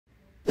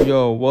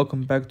Yo,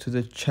 welcome back to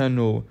the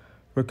channel.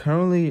 We're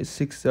currently at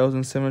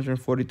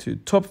 6,742,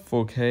 top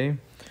 4K.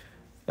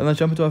 And let's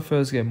jump into our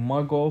first game.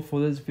 My goal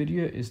for this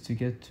video is to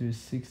get to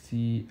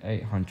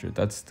 6,800.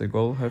 That's the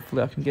goal.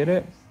 Hopefully I can get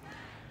it.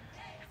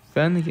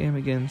 Found the game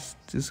against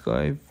this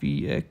guy,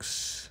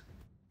 VX.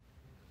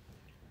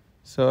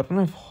 So I don't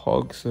have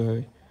Hog,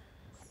 so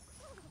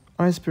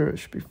Ice Spirit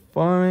should be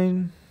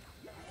fine.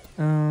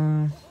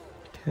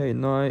 Okay,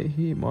 Night,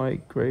 he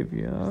might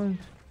graveyard.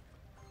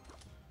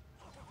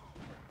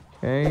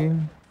 Okay.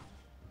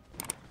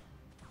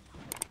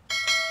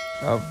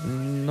 I have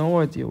no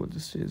idea what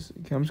this is.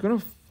 Okay, I'm just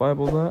gonna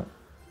fireball that.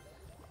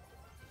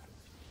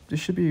 This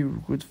should be a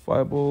good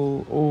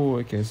fireball. Oh,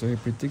 okay, so he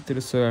predicted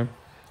it. So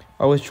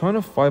I was trying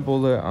to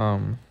fireball it.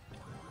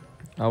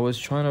 I was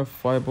trying to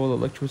fireball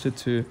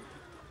electricity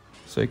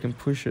so I can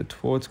push it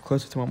towards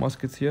closer to my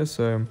musketeer.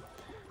 So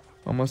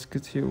my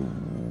musketeer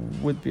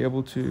would be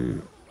able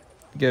to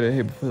get a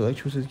hit before the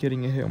electricity is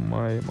getting a hit on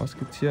my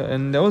musketeer.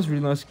 And that was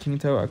really nice King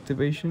Tower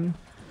activation.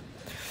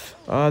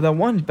 That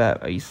one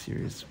bat, are you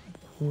serious?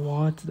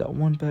 What? That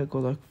one bat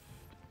got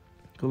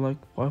like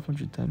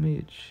 500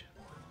 damage.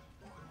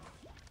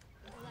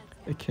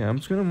 Okay, I'm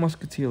just gonna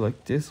musketeer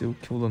like this. It will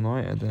kill the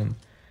knight and then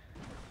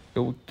it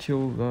will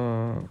kill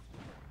the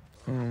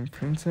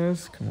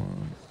princess. Come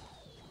on.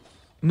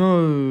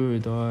 No,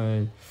 it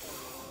died.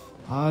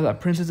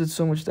 That princess did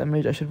so much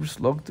damage. I should have just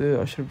logged it.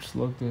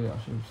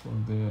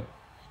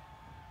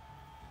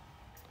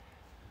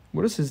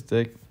 What is his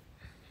deck?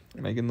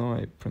 Mega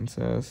Knight,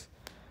 Princess,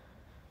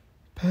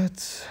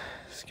 Pets,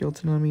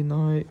 Skeleton Army,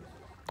 Knight,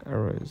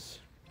 Arrows.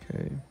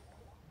 Okay.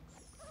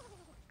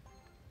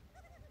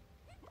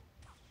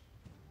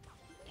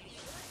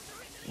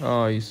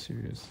 Oh, are you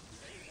serious?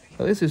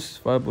 At least this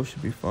fireball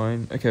should be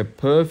fine. Okay,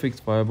 perfect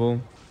fireball.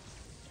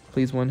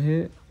 Please one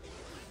hit.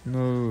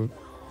 No.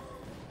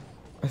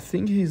 I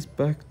think he's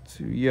back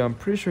to... Yeah, I'm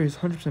pretty sure he's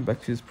 100% back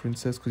to his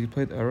princess because he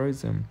played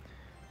arrows and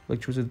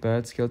electricity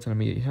bad, skeleton. I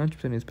mean,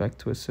 100% is back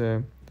to it,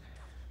 so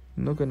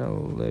I'm not gonna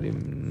let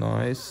him.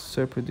 Nice,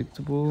 so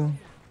predictable.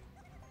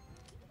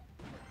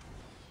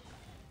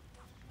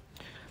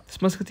 This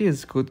musketeer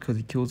is good because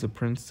he kills a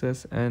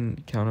princess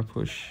and counter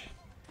push.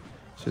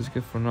 So it's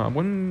good for now. I'm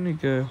gonna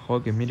go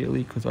Hog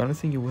immediately because I don't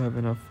think he will have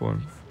enough for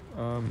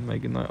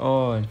Mega Knight.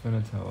 Oh,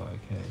 Infinite Tower,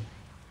 okay.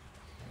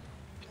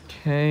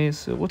 Okay,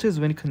 so what is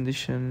win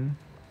condition?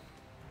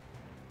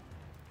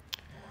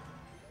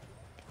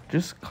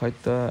 Just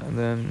kite that and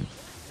then...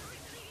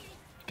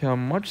 Okay, I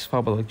might just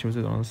fireball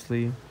electricity,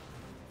 honestly.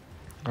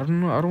 I don't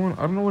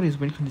know what his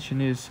win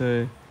condition is,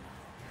 so...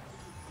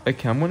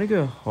 Okay, I'm gonna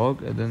go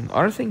Hog and then...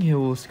 I don't think he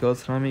will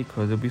skeleton on me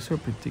because it'll be so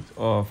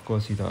predictable. Oh, of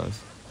course he does.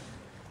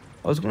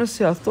 I was gonna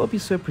say, I thought it'd be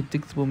so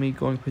predictable me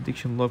going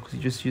prediction log because he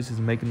just uses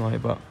Mega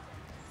Knight, but...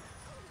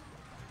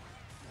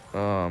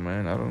 Oh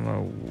man, I don't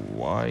know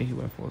why he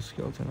went for a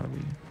skeleton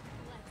army.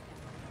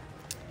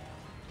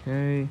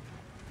 Okay.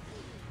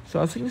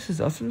 So I think this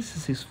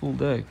is his full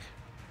deck.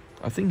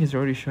 I think he's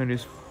already shown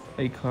his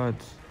 8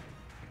 cards.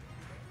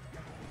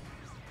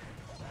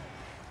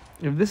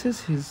 If this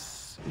is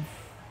his... If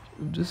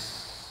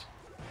this...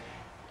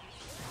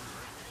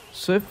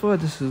 So far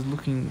this is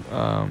looking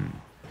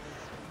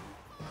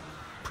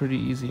pretty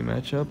easy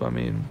matchup. I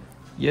mean,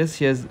 yes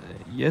he has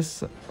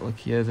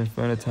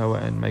Inferno Tower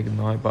and Mega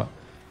Knight, but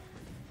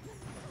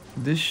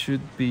this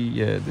should be,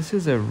 yeah, this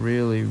is a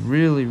really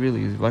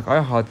easy. Like,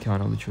 I hard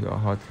counter, literally a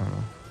hard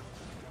counter.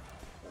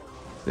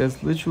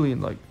 There's literally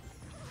like,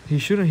 he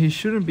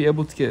shouldn't be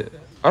able to get.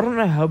 I don't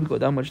know how we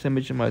got that much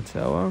damage in my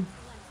tower,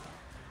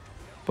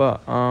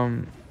 but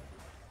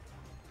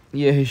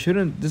yeah, he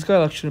shouldn't. This guy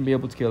like shouldn't be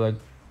able to get like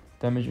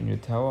damage on your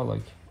tower.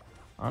 Like,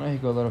 I know he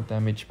got a lot of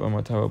damage by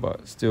my tower,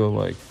 but still,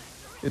 like,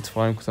 it's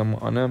fine because I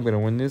know I'm gonna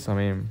win this. I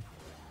mean,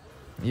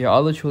 yeah, I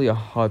literally a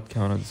hard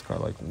counter this guy,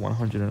 like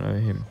 100 and over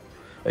him.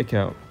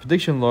 Okay,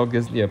 prediction log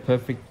is, yeah,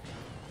 perfect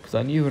because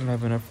I knew you wouldn't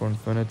have enough for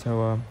Inferno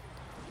Tower.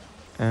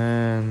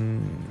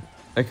 And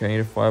okay, I need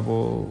a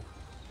fireball.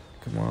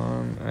 Come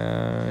on.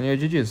 Yeah,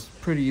 GG's.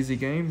 Pretty easy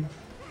game.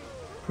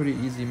 Pretty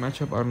easy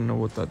matchup. I don't know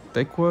what that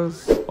deck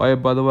was. Oh yeah,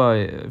 by the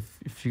way,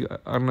 if you,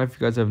 I don't know if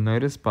you guys have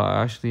noticed, but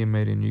I actually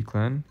made a new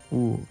clan.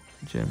 Ooh,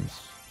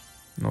 gems.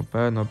 Not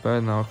bad, not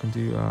bad. Now I can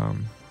do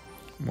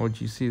more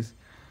GCs.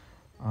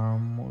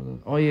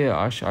 Oh yeah,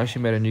 I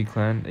actually made a new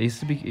clan. It used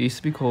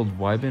to be called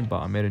Vibin,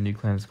 but I made a new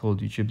clan. It's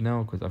called YouTube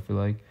now because I feel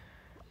like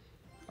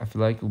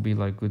it'll be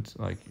like good,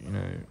 like, you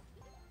know,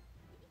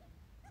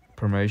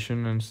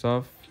 promotion and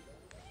stuff.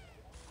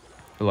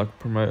 I like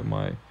promote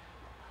my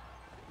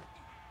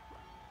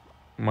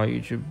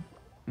YouTube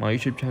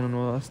channel and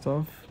all that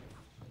stuff.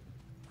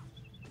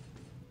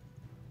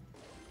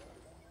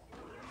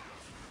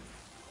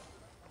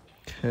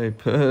 Okay,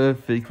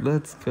 perfect.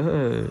 Let's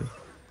go.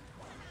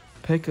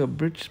 P.E.K.K.A.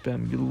 bridge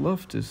spam. You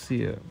love to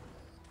see it.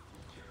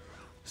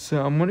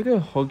 So I'm gonna go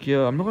Hog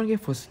here. I'm not gonna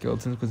get for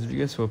skeletons because if you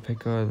guys for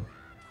P.E.K.K.A,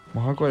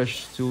 my Hog Rider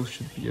still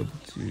should be able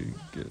to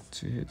get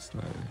 2 hits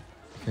now.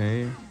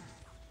 Okay,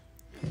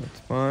 that's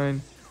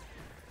fine.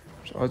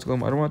 Ice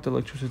Golem. I don't want the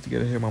electricity to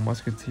get hit my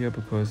Musketeer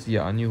because,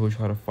 yeah, I knew he'll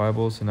try to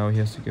Fireball, so now he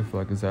has to go for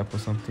like a Zap or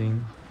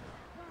something.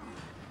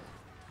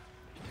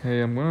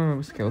 Okay, I'm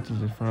gonna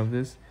Skeletons in front of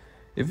this.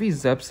 If he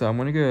zaps, I'm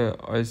gonna go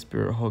Ice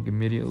Spirit Hog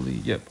immediately.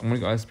 Yep, I'm gonna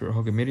go Ice Spirit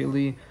Hog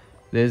immediately.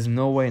 There's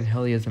no way in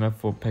hell he has enough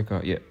for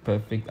P.E.K.K.A. Yep,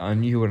 perfect. I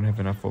knew he wouldn't have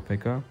enough for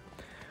P.E.K.K.A.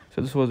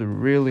 So this was a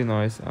really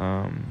nice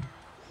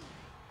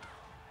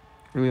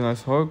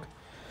hog.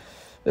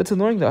 It's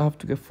annoying that I have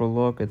to go for a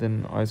lock and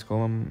then Ice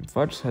Golem. If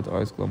I just had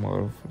Ice Golem, I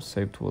would have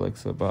saved 2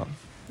 Alexa, but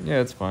yeah,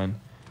 it's fine.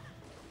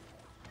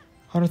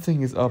 I don't think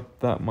he's up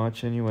that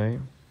much anyway.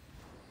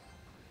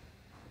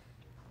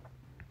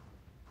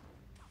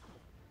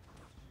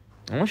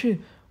 I'm actually,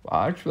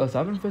 I actually realized I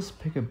haven't first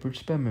picked a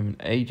bridge spam in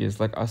ages.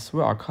 Like, I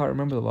swear, I can't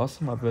remember the last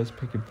time I first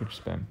picked a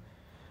bridge spam.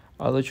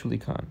 I literally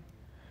can't.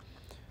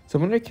 So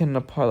I'm going to cannon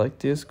up high like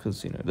this,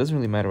 because, you know, it doesn't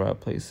really matter where I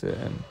place it,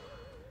 and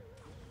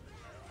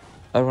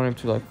I want him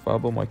to, like,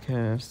 fireball my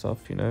cannon and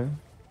stuff, you know.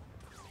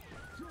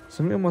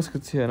 So I'm going to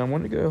Musketeer, and I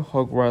want to go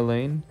Hog Right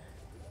Lane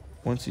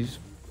once he's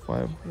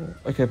fireball.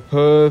 Okay,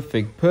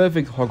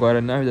 perfect Hog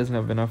Rider. Now he doesn't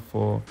have enough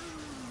for...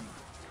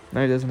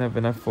 Now he doesn't have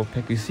enough for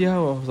P.E.K.K.A. You see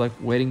how I was, like,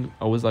 waiting?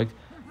 I was, like,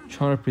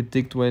 trying to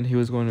predict when he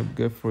was going to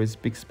go for his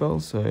big spell,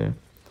 so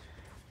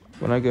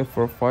when I go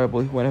for a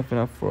fireball, he won't have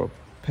enough for a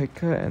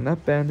P.E.K.K.A. and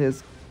that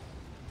bandit's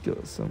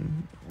got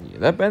some, yeah,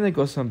 that bandit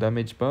got some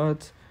damage,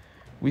 but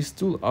we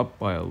still up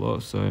by a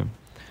lot. So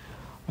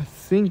I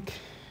think,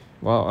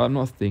 well, I'm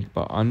not think,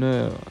 but I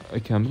know.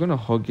 Okay, I'm gonna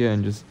hog here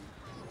and just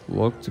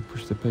lock to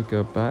push the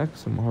P.E.K.K.A. back,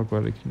 so my Hog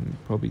Rider can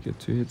probably get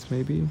 2 hits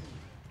maybe.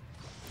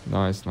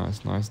 Nice. All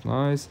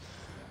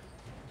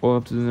I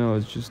have to do now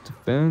is just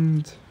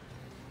defend.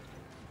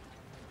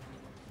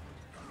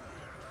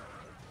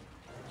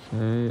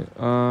 Okay,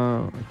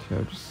 I'll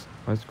just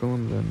Ice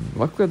Golem then.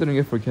 Luckily I didn't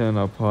get for cannon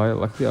up high.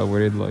 Luckily I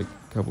waited like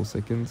a couple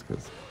seconds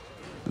because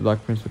the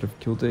Black Prince would have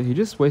killed it. He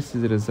just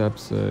wasted it as zap,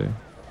 so,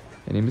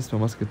 and he missed my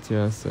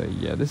Musketeer, so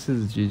yeah, this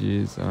is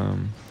GG's.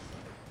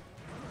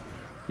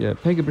 Yeah,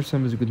 P.E.K.K.A. Bridge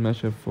Spam is a good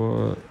matchup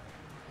for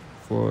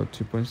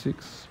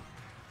 2.6.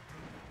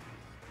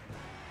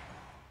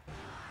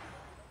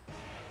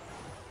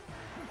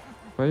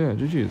 But yeah,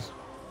 GG's.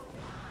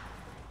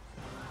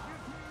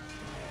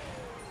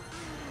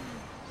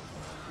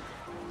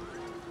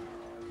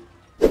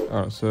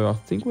 Alright, so I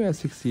think we're at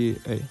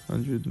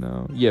 6,800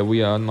 now. Yeah,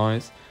 we are.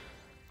 Nice.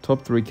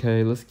 Top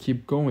 3k. Let's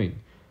keep going.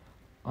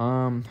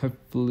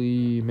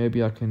 Hopefully,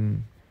 maybe I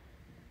can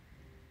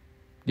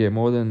get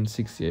more than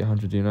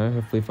 6,800. You know,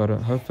 hopefully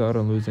I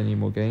don't lose any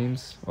more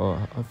games, or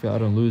hopefully I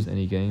don't lose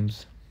any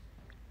games.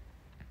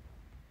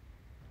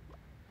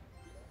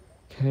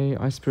 Okay,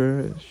 Ice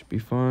Spirit should be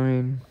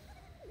fine.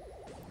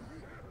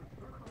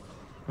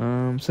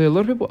 So a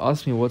lot of people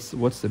ask me what's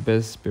the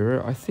best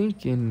spirit. I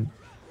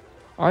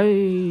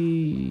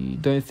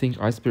don't think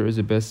Ice Spirit is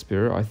the best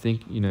spirit. I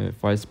think, you know,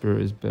 Fire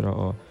Spirit is better,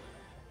 or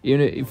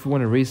even if you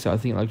want to reset, I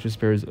think Electric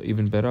Spirit is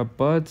even better.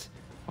 But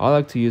I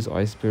like to use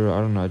Ice Spirit.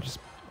 I don't know,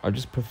 I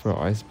just prefer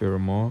Ice Spirit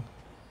more,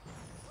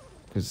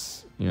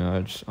 because, you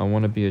know, I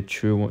want to be a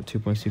true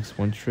 2.6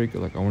 one trick.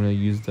 Like, I want to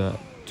use that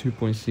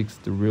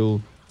 2.6, the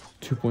real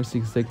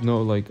 2.6 deck.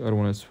 No, like, I don't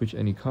want to switch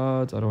any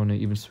cards. I don't want to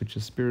even switch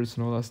the spirits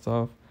and all that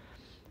stuff.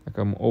 Like,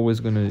 I'm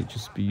always gonna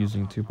just be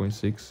using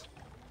 2.6.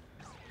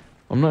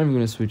 I'm not even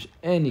gonna switch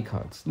any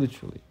cards,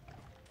 literally.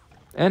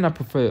 And I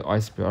prefer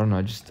Ice Spirit. I don't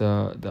know, just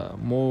the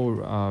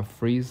more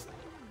freeze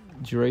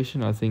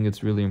duration. I think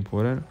it's really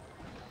important.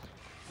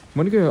 I'm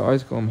gonna go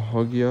Ice Golem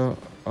Hogia.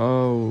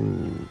 Oh,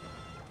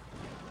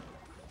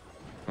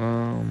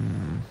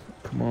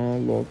 come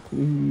on, log,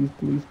 please,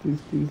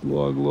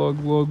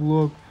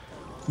 log.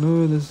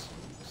 No, this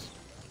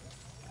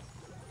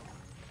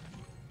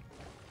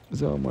is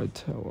that on my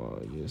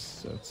tower?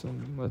 Yes, that's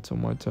on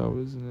my tower,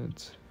 isn't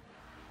it?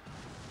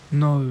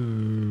 No.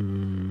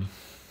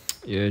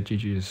 Yeah,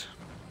 GG's.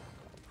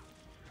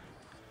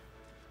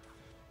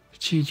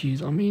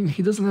 I mean,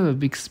 he doesn't have a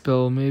big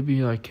spell.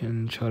 Maybe I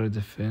can try to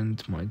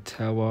defend my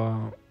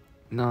tower.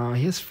 Nah,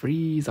 he has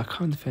freeze. I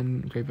can't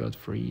defend Graveyard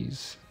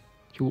Freeze.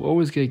 He will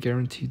always get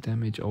guaranteed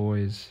damage,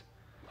 always.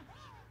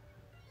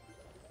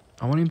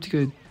 I want him to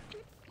go...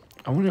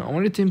 I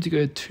wanted him to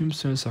go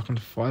Tombstone so I can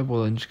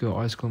Fireball and just go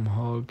Ice Golem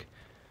Hog.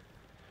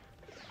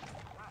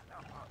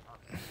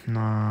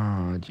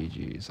 Nah,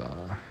 GG's.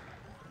 I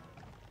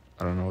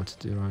don't know what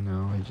to do right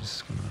now. I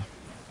just gonna...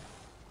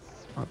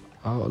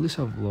 I'll at least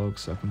have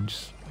logs, so I can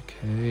just...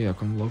 Okay, I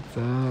can log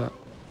that.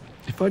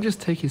 If I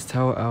just take his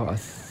tower out, I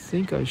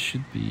think I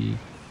should be...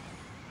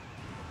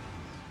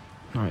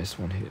 Nice,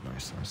 one hit.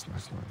 Nice.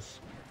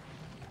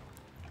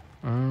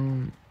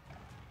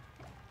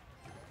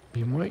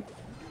 He might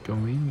go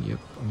in. Yep.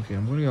 Okay,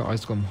 I'm gonna go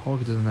Ice Golem Hog.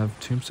 He doesn't have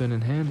Tombstone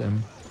in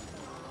hand.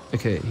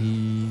 Okay,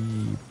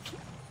 he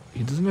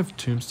doesn't have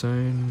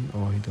Tombstone.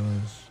 Oh, he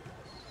does.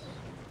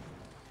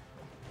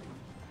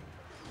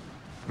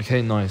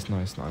 Okay, nice.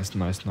 If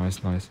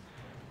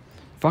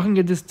I can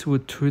get this to a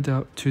two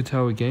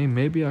tower game,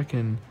 maybe I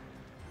can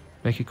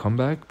make a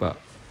comeback. But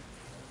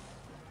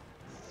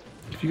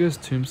if he goes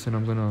Tombstone,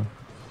 I'm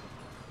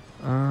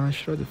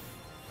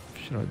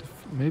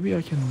Maybe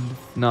I can.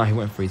 Nah, he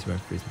went freeze. He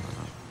went freeze.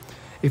 No.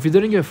 If he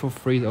didn't go for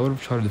freeze, I would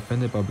have tried to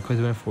defend it, but because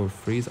he went for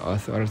freeze, I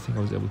don't think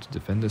I was able to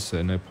defend it,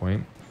 so no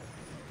point.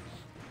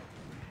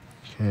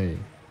 Okay,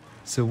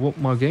 so what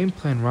my game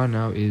plan right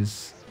now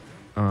is,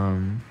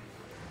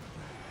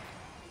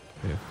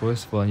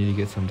 first of all, I need to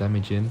get some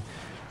damage in.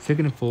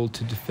 Second of all,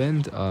 to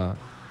defend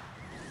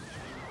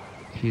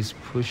his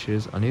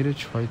pushes, I need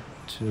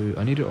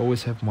to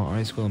always have my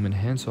ice golem in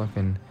hand so I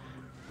can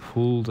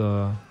pull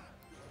the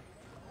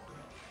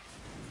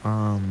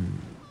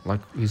like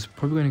he's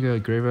probably gonna go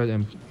graveyard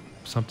and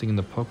something in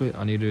the pocket.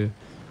 I need to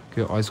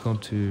go ice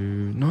golem to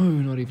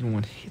not even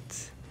one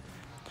hit.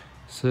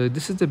 So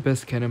this is the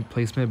best cannon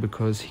placement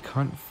because he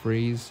can't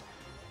freeze.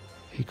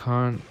 He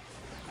can't.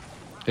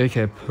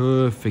 Okay,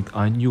 perfect.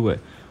 I knew it.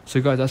 So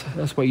guys,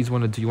 that's what you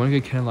want to do. You want to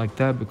go cannon like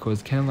that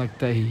because cannon like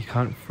that he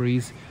can't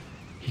freeze.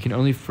 He can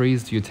only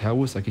freeze your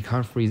towers. Like he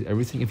can't freeze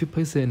everything. If you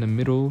place it in the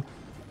middle,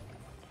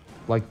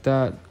 like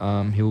that,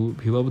 he'll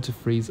be able to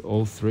freeze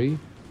all three.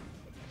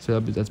 So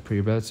that's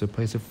pretty bad. So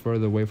place it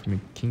further away from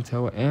your king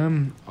tower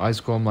and ice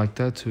golem like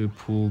that to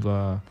pull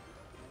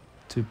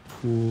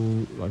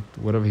like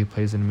whatever he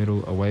plays in the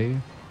middle away.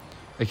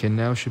 Okay,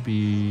 now should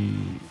be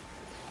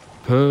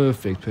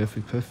perfect.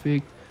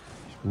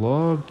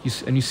 Log,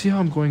 you see how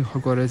I'm going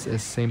Hogwarts at the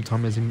same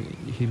time as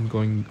him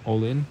going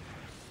all in.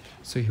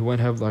 So he won't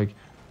have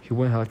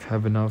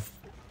enough,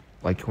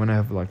 like he won't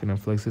have like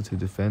enough flexer to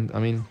defend. I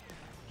mean,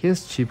 he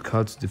has cheap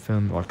cards to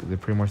defend, like they're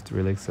pretty much the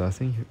relics. So I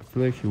feel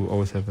like he will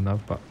always have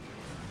enough. But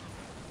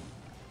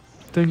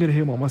don't get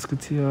hit my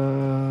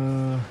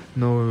musketeer.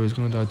 No, he's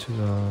gonna die to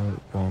the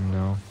bomb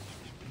now.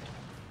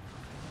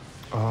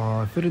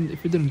 Oh, if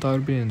it didn't die, it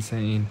would be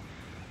insane.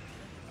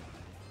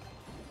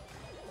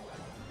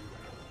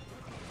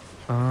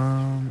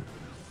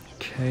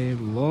 Okay,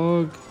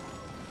 log.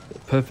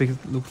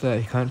 Perfect. Look at that.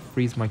 He can't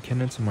freeze my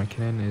cannon, so my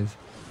cannon is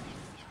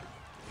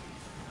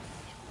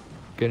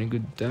getting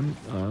good damage.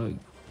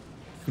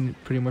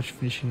 Pretty much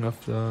finishing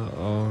off the.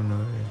 Oh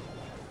no.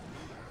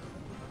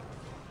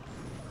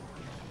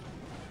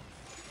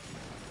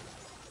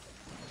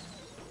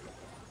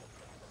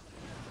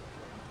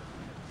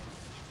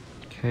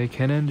 Okay,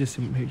 cannon just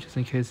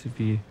in case if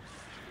he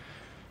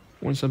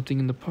wants something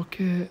in the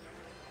pocket.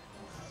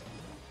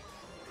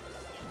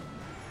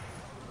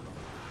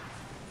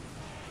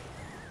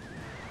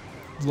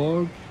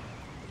 Log,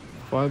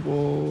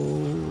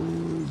 fireball,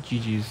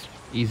 GG's,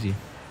 easy,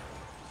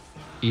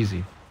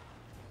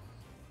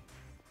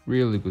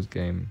 really good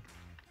game.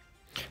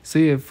 So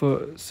yeah,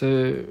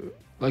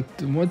 like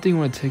the one thing I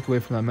want to take away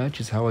from that match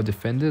is how I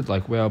defended,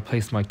 like where I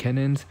placed my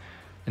cannons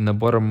in the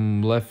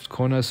bottom left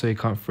corner so he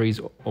can't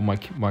freeze all my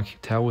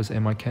towers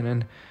and my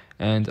cannon,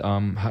 and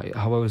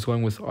how I was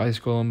going with ice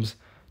golems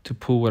to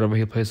pull whatever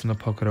he placed in the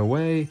pocket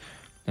away,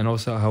 and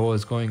also how I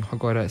was going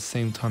Hogwarts at the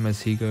same time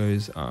as he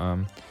goes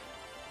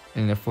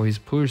and for his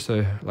push,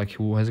 so like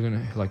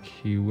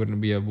he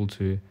wouldn't be able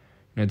to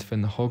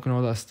defend the Hulk and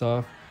all that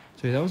stuff.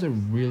 So that was a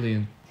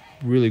really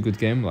good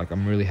game. Like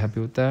I'm really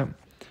happy with that,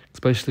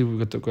 especially we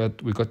got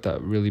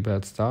that really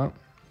bad start.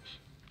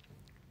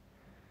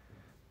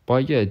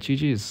 But yeah,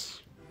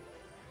 GG's.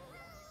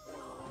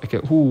 Okay,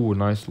 ooh,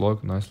 nice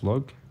log.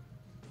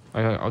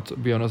 I'll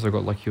be honest, I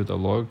got lucky with the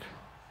log.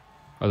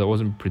 I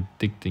wasn't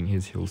predicting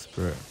his heal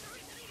spirit.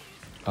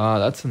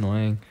 That's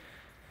annoying.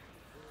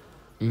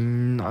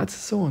 That's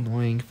so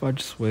annoying. If I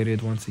just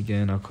waited once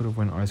again, I could have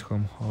went Ice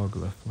Golem Hog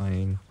left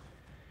lane.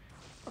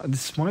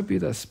 This might be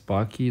that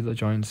Sparky, the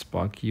giant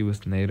Sparky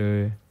with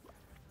NATO.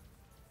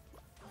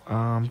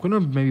 I'm gonna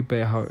maybe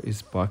bet how is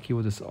Sparky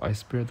with this Ice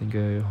Spirit, then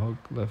go Hog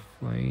left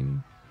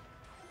lane.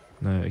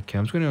 No, okay,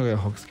 I'm just gonna go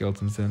Hog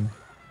Skeletons then.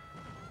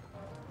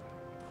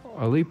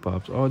 Oh, leap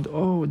ups.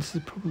 Oh, this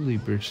is probably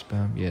bridge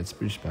spam. Yeah, it's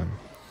bridge spam.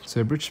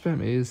 So bridge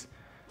spam is,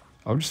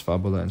 I'll just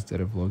fireball that instead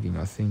of logging.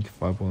 I think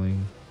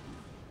fireballing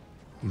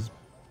is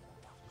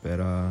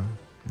better.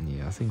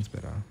 Yeah, I think it's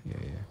better. Yeah.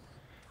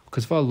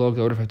 Because if I logged,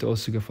 I would have had to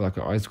also go for like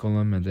an ice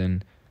golem and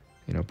then,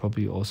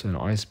 probably also an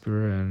ice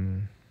spirit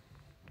and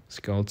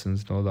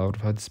skeletons and all that. I would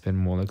have had to spend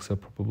more elixir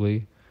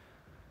probably.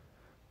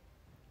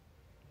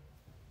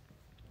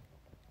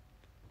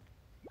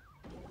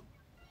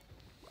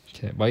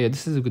 Okay, but yeah,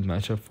 this is a good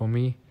matchup for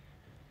me.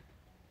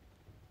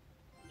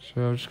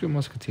 So I'll just get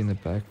Musketeer in the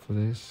back for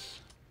this.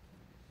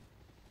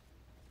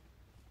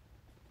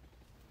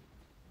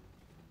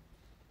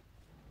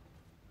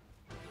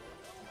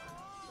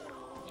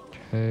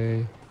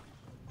 Okay.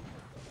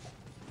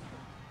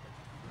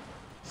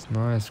 It's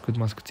nice, good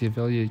Musketeer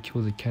value, it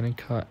kills the cannon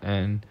cut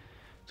and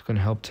it's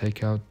gonna help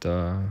take out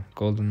the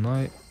Golden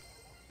Knight.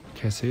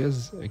 Okay, so he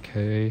has,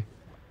 okay.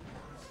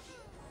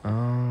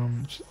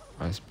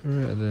 Ice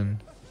Spirit and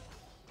then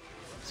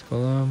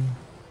Golem.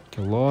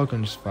 Okay, log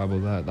and just fireball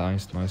that.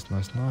 Nice.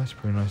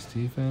 Pretty nice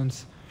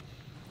defense.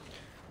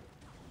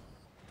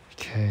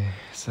 Okay,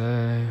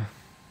 so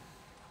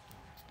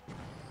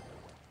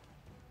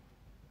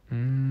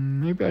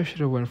maybe I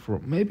should have went for.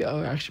 Maybe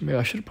I should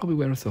have probably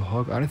went with the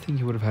hog. I don't think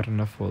he would have had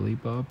enough for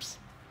elite bubs.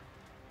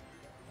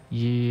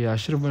 Yeah, I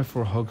should have went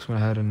for Hogs when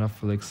I had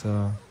enough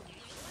elixir.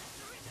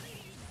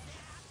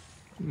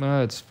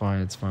 No, it's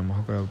fine, it's fine. My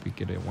Hog will be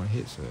getting one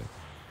hit, so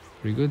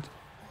pretty good.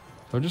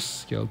 So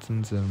just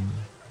skeletons and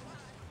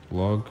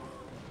log.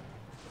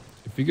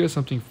 If you get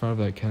something in front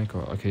of that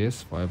canonical, okay,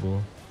 yes,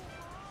 fireball.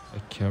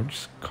 Okay, I'll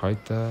just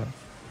kite that.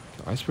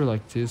 Ice Spirit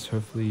like this,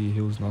 hopefully he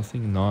heals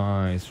nothing.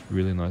 Nice,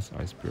 really nice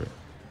Ice Spirit.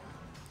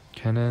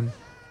 Cannon.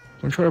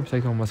 I'm gonna try to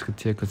protect my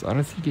Musketeer because I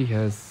don't think he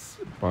has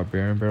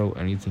Barbarian Barrel or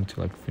anything to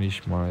like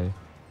finish my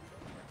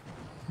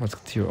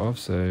Musketeer off.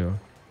 So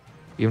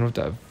even with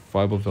that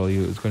fireball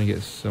value, it's gonna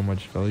get so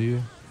much value.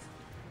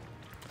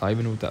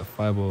 Even with that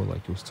fireball,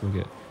 like you'll still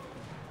get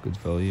good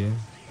value.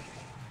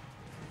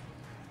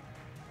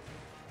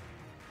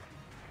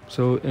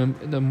 So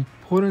the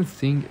important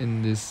thing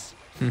in this,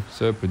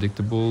 so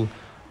predictable.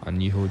 I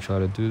knew he would try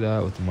to do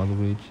that with the Mother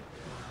Witch.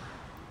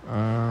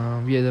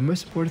 Yeah, the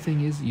most important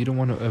thing is you don't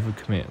want to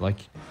overcommit.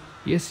 Like,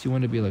 yes, you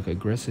want to be like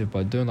aggressive,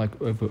 but don't like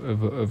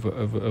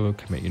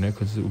overcommit, you know,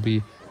 because it will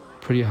be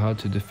pretty hard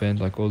to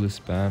defend like all the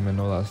spam and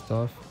all that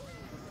stuff.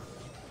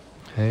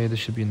 Hey, this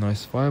should be a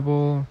nice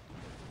fireball.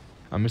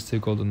 I missed the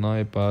golden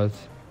knight, but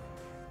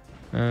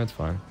it's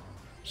fine.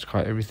 Just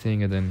kite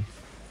everything and then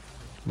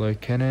low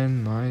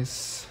cannon,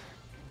 nice.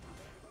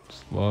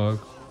 Slug.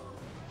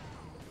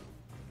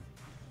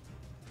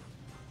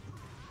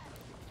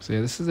 So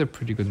yeah, this is a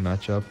pretty good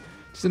matchup.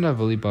 Doesn't have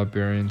Elite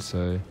Barbarian,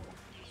 so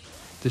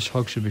this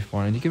Hog should be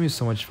fine. And you give me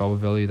so much fiber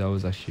value, that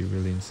was actually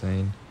really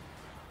insane.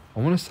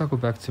 I want to cycle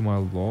back to my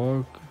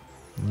log.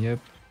 Yep,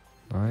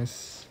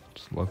 nice.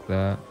 Just lock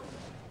that.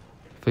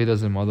 If he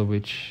doesn't Mother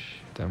Witch,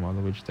 then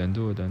Mother Witch, then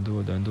do it, then do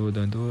it, then do it,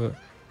 then do it.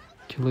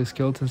 Kill the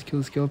skeletons, kill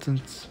the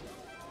skeletons.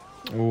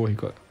 Oh, he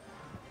got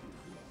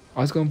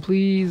Ice Golem,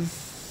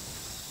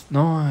 please.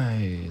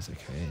 Nice.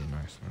 Okay,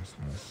 nice, nice,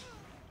 nice.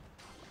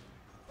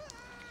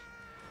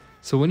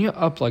 So when you're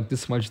up like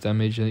this much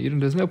damage, you know,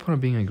 there's no point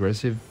of being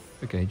aggressive.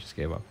 Okay, he just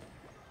gave up.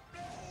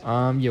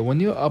 Yeah, when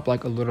you're up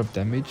like a lot of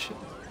damage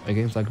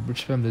against like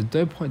Bridge Spam, there's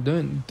no point.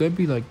 Don't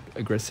be like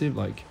aggressive.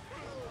 Like,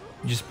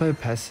 just play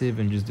passive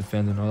and just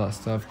defend and all that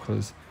stuff.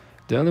 Because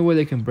the only way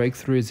they can break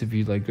through is if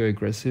you like go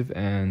aggressive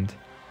and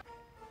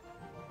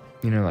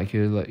you know like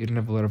you don't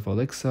have a lot of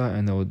elixir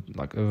and they'll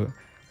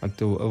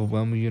they'll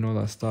overwhelm you and all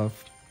that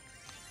stuff.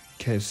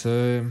 Okay,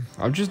 so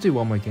I'll just do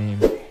one more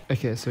game.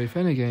 Okay, so if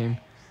in a game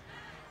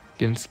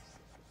against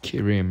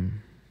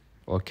Kirim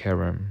or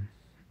Karam.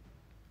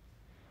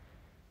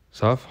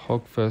 So I have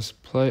Hog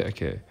first play.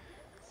 Okay.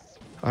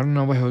 I don't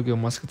know why he'll go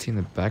Musketeer in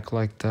the back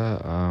like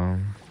that.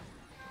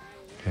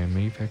 Okay,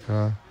 Mini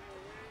P.E.K.K.A.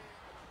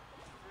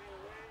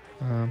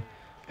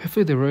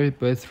 Hopefully they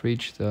both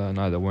reach the...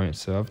 No, they won't.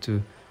 So I have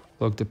to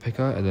log the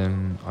P.E.K.K.A. and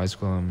then Ice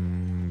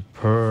Golem.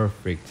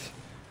 Perfect.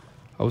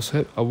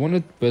 I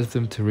wanted both of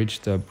them to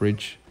reach the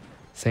bridge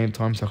same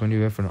time so I can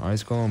do it for an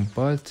Ice Golem,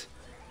 but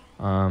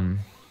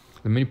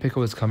the Mini P.E.K.K.A.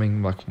 was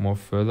coming like more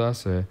further,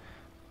 so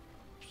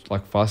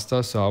like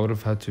faster, so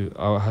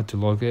I had to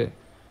log it,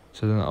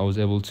 so then I was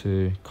able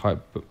to kite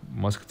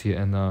Musketeer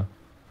and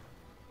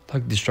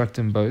like distract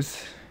them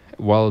both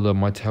while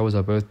my towers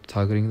are both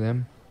targeting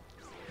them.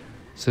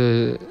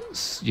 So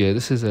yeah,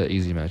 this is an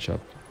easy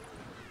matchup.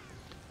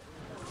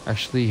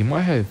 Actually, he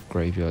might have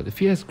Graveyard. If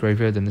he has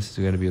Graveyard, then this is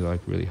going to be like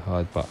really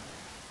hard, but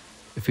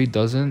if he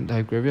doesn't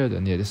have Graveyard,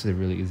 then yeah, this is a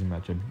really easy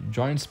matchup.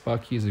 Giant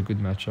Sparky is a good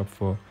matchup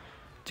for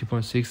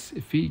 2.6.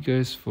 If he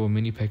goes for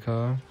Mini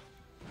P.E.K.K.A,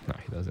 no,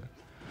 he doesn't.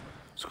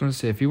 I was gonna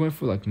say if he went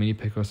for like Mini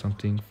P.E.K.K.A or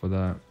something for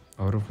that,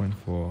 I would have went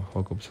for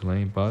Hog up to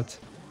lane, but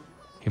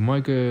he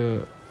might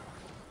go.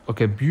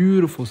 Okay,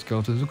 beautiful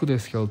skeletons. Look at their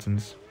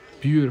skeletons.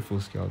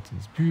 Beautiful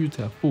skeletons.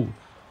 Beautiful.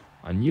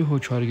 I knew he'll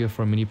try to go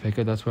for a Mini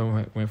P.E.K.K.A. That's why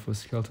I went for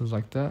skeletons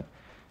like that.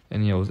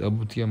 And yeah, I was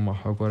able to get my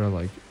Hog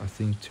like I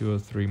think 2 or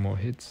 3 more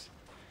hits.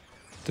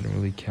 Didn't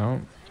really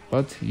count,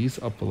 but he's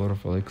up a lot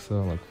of elixir,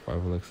 like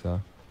 5 elixir.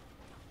 I'm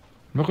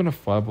not gonna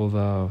fireball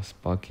the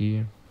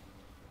Sparky.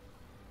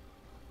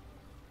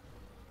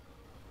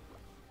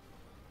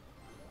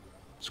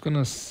 Just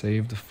gonna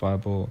save the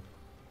fireball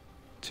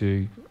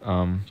to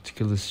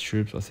kill his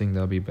troops. I think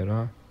that'll be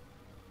better.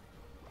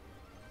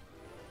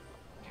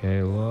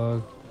 Okay,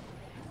 log.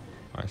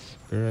 Ice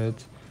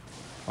Spirit.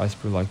 Ice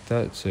Spirit like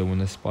that, so when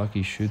the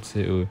Sparky shoots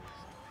it,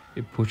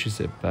 it pushes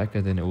it back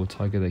and then it will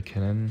target the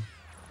cannon.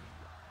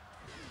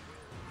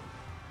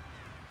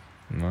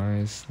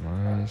 Nice,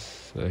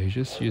 nice. So he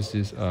just used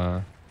this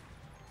Night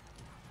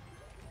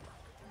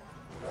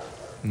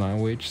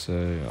Witch,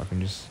 so I can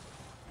just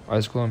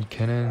Ice Golem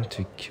cannon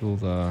to kill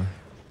the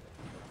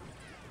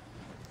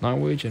Night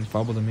Witch and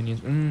fireball the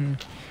minions.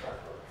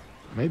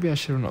 Maybe I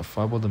should have not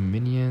fireball the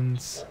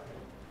minions,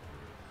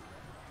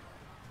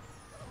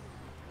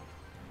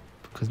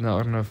 because now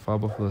I don't have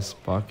fireball for the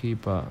Sparky.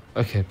 But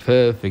okay,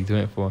 perfect. He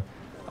went for.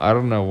 I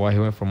don't know why he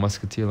went for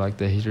Musketeer like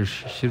that. He just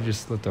should have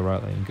just let the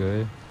right lane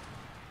go.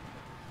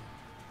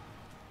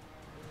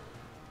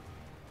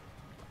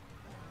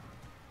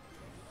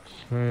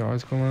 Okay,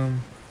 Ice Golem.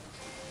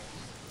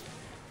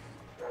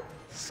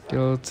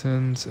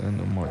 skeletons,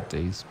 and oh my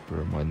days,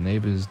 bro. My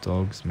neighbor's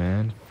dogs,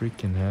 man.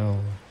 Freaking hell.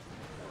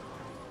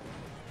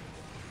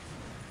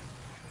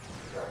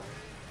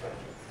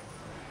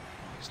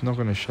 He's not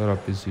gonna shut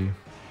up, is he?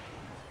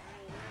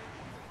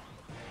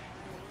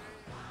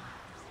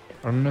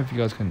 I don't know if you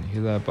guys can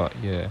hear that, but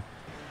yeah.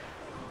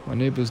 My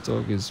neighbor's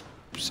dog is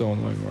so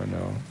annoying right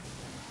now.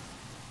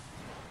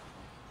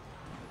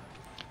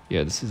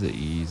 Yeah, this is an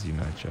easy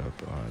matchup.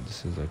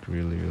 This is like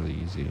really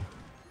easy.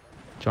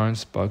 Giant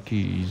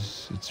Sparky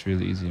it's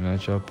really easy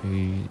matchup.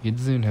 He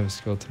doesn't even have a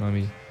skeleton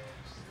army.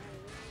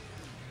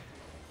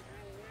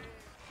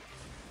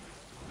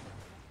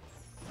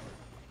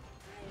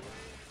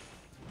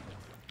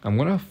 I'm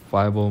gonna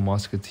Fireball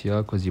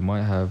Musketeer because you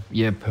might have,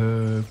 yeah,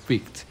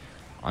 perfect.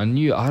 I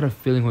had a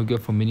feeling we'd go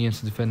for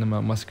minions to defend them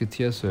at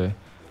Musketeer, so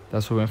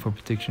that's why I went for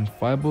protection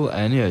Fireball.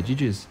 And yeah,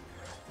 GG's.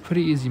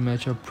 Pretty easy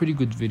matchup, pretty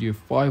good video.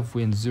 5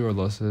 wins, 0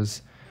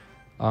 losses.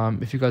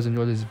 If you guys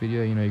enjoyed this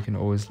video, you know, you can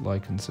always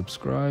like and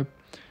subscribe.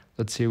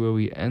 Let's see where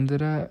we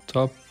ended at.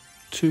 Top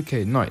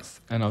 2k,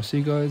 nice. And I'll see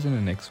you guys in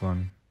the next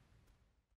one.